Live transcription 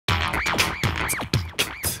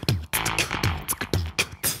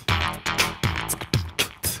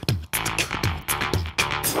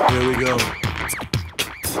Here we go.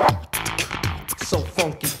 So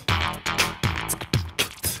funky.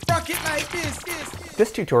 Rock it like this.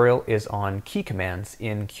 This tutorial is on key commands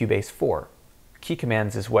in Cubase 4. Key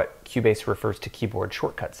commands is what Cubase refers to keyboard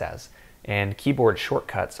shortcuts as, and keyboard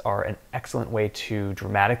shortcuts are an excellent way to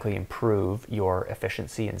dramatically improve your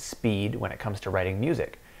efficiency and speed when it comes to writing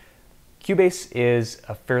music. Cubase is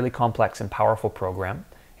a fairly complex and powerful program,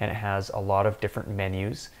 and it has a lot of different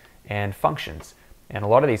menus and functions. And a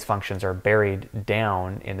lot of these functions are buried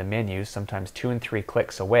down in the menus, sometimes 2 and 3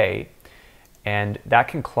 clicks away, and that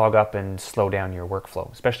can clog up and slow down your workflow,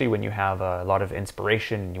 especially when you have a lot of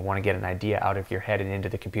inspiration and you want to get an idea out of your head and into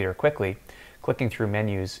the computer quickly. Clicking through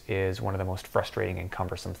menus is one of the most frustrating and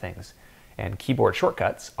cumbersome things. And keyboard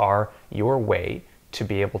shortcuts are your way to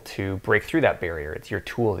be able to break through that barrier. It's your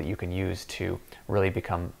tool that you can use to really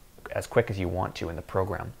become as quick as you want to in the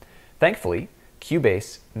program. Thankfully,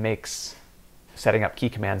 Cubase makes setting up key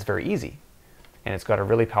commands very easy, and it's got a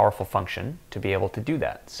really powerful function to be able to do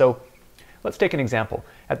that. So let's take an example.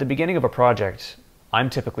 At the beginning of a project, I'm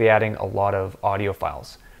typically adding a lot of audio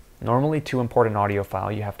files. Normally, to import an audio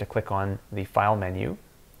file, you have to click on the File menu,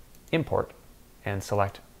 Import, and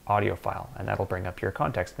select Audio File, and that'll bring up your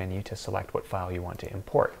context menu to select what file you want to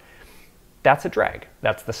import. That's a drag.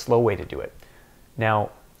 That's the slow way to do it.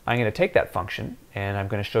 Now, I'm going to take that function and I'm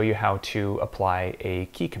going to show you how to apply a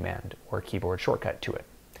key command or keyboard shortcut to it.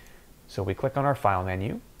 So we click on our File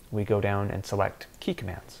menu, we go down and select Key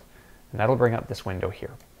Commands, and that'll bring up this window here.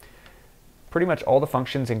 Pretty much all the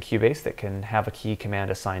functions in Cubase that can have a key command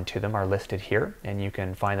assigned to them are listed here, and you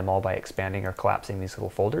can find them all by expanding or collapsing these little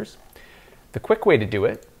folders. The quick way to do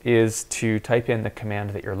it is to type in the command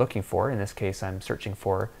that you're looking for. In this case, I'm searching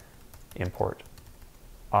for Import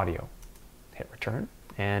Audio. Hit Return.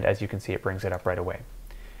 And as you can see, it brings it up right away.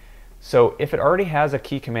 So if it already has a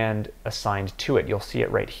key command assigned to it, you'll see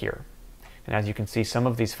it right here. And as you can see, some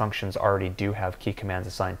of these functions already do have key commands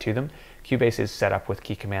assigned to them. Cubase is set up with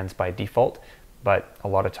key commands by default, but a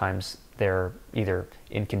lot of times they're either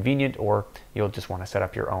inconvenient or you'll just want to set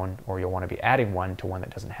up your own, or you'll want to be adding one to one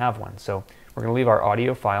that doesn't have one. So we're going to leave our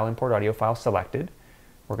audio file, import audio file selected.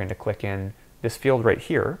 We're going to click in this field right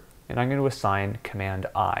here, and I'm going to assign command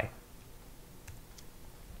I.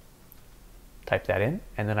 Type that in,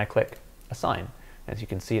 and then I click Assign. As you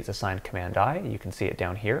can see, it's assigned Command I. You can see it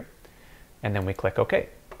down here. And then we click OK.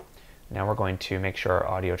 Now we're going to make sure our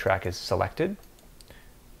audio track is selected,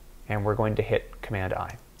 and we're going to hit Command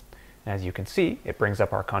I. As you can see, it brings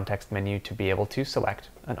up our context menu to be able to select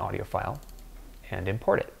an audio file and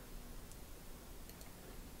import it.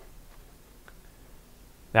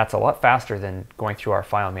 That's a lot faster than going through our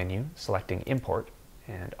File menu, selecting Import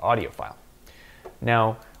and Audio File.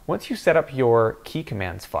 Now, once you set up your key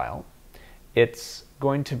commands file, it's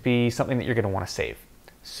going to be something that you're going to want to save.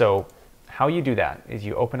 So how you do that is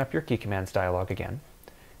you open up your key commands dialog again,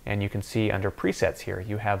 and you can see under presets here,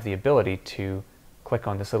 you have the ability to click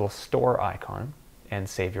on this little store icon and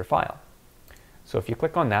save your file. So if you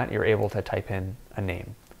click on that, you're able to type in a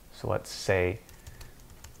name. So let's say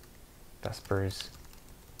Vespers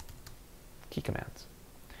key commands.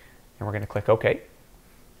 And we're going to click OK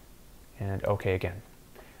and OK again.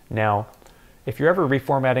 Now, if you're ever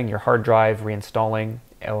reformatting your hard drive, reinstalling,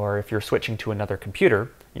 or if you're switching to another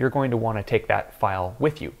computer, you're going to want to take that file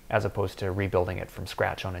with you as opposed to rebuilding it from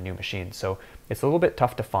scratch on a new machine. So it's a little bit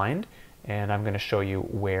tough to find, and I'm going to show you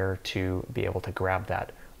where to be able to grab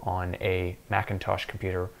that on a Macintosh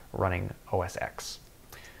computer running OS X.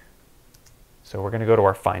 So we're going to go to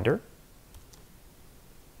our Finder,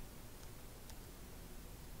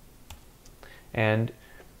 and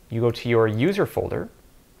you go to your User folder,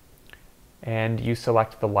 and you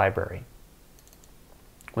select the library.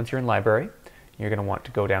 Once you're in Library, you're going to want to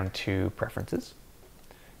go down to Preferences.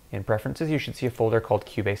 In Preferences, you should see a folder called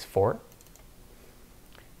Cubase 4,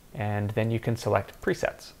 and then you can select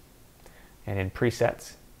Presets. And in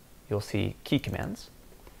Presets, you'll see Key Commands,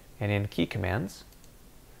 and in Key Commands,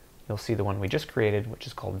 you'll see the one we just created, which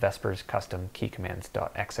is called Vespers Custom Key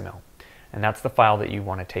Commands.xml. And that's the file that you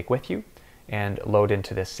want to take with you and load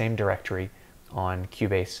into this same directory on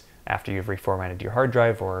Cubase after you've reformatted your hard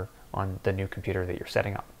drive or on the new computer that you're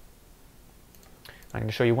setting up. I'm going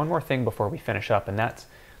to show you one more thing before we finish up, and that's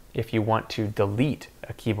if you want to delete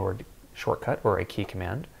a keyboard shortcut or a key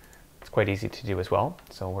command. It's quite easy to do as well.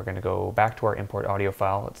 So we're going to go back to our import audio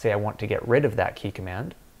file. Let's say I want to get rid of that key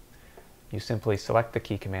command. You simply select the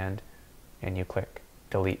key command and you click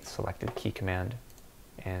delete selected key command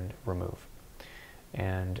and remove.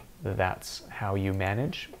 And that's how you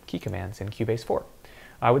manage key commands in Cubase 4.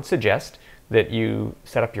 I would suggest that you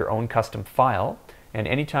set up your own custom file And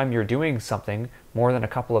anytime you're doing something more than a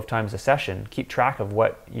couple of times a session, keep track of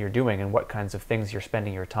what you're doing and what kinds of things you're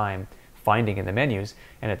spending your time finding in the menus.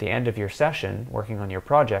 And at the end of your session, working on your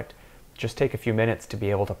project, just take a few minutes to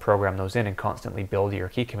be able to program those in and constantly build your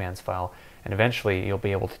key commands file. And eventually you'll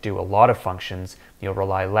be able to do a lot of functions. You'll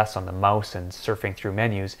rely less on the mouse and surfing through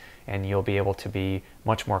menus, and you'll be able to be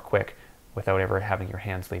much more quick without ever having your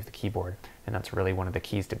hands leave the keyboard. And that's really one of the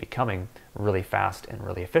keys to becoming really fast and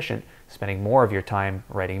really efficient, spending more of your time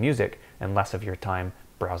writing music and less of your time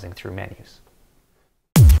browsing through menus.